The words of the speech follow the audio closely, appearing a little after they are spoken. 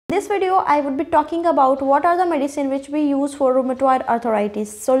In this video, I would be talking about what are the medicine which we use for rheumatoid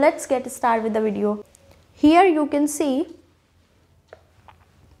arthritis. So let's get started with the video. Here you can see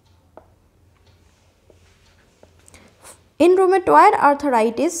in rheumatoid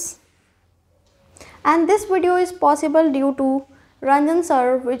arthritis, and this video is possible due to Ranjan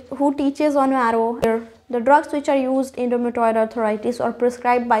sir, who teaches on marrow. The drugs which are used in rheumatoid arthritis or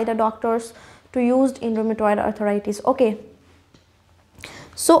prescribed by the doctors to used in rheumatoid arthritis. Okay.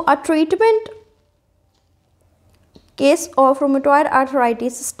 So a treatment case of rheumatoid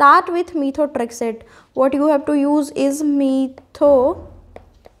arthritis start with methotrexate. What you have to use is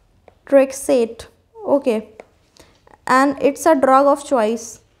methotrexate. Okay, and it's a drug of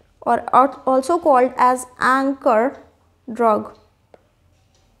choice, or also called as anchor drug.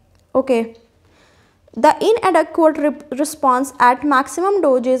 Okay, the inadequate response at maximum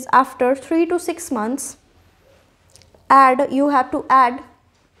doses after 3 to 6 months. You have to add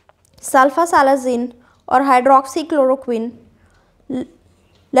sulfasalazine or hydroxychloroquine,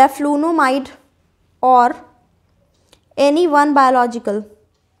 leflunomide, or any one biological.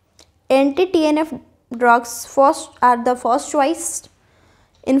 Anti-TNF drugs are the first choice.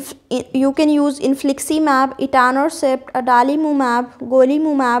 You can use infliximab, etanercept, adalimumab,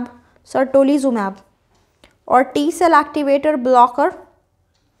 golimumab, certolizumab, or T-cell activator blocker,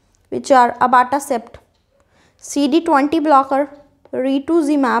 which are abatacept, CD20 blocker,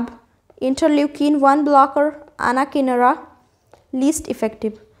 rituximab, interleukin-1 blocker, anakinra, least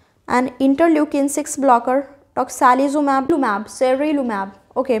effective, and interleukin-6 blocker, toxalizumab, sarilumab.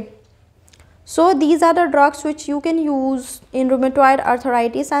 Okay, so these are the drugs which you can use in rheumatoid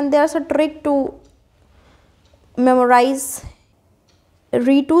arthritis, and there's a trick to memorize.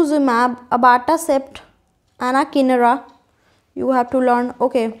 Rituximab, abatacept, anakinra, you have to learn.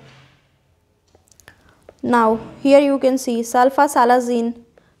 Okay, now here you can see sulfasalazine,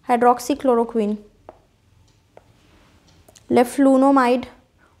 hydroxychloroquine, leflunomide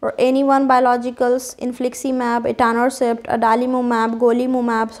or any one biologicals, infliximab, etanercept, adalimumab,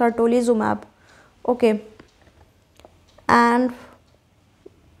 golimumab, certolizumab. Okay, and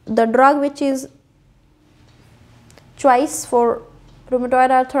the drug which is choice for rheumatoid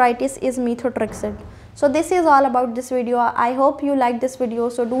arthritis is methotrexate. So this is all about this video. I hope you like this video.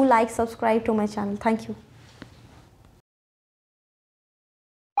 So do like, subscribe to my channel. Thank you.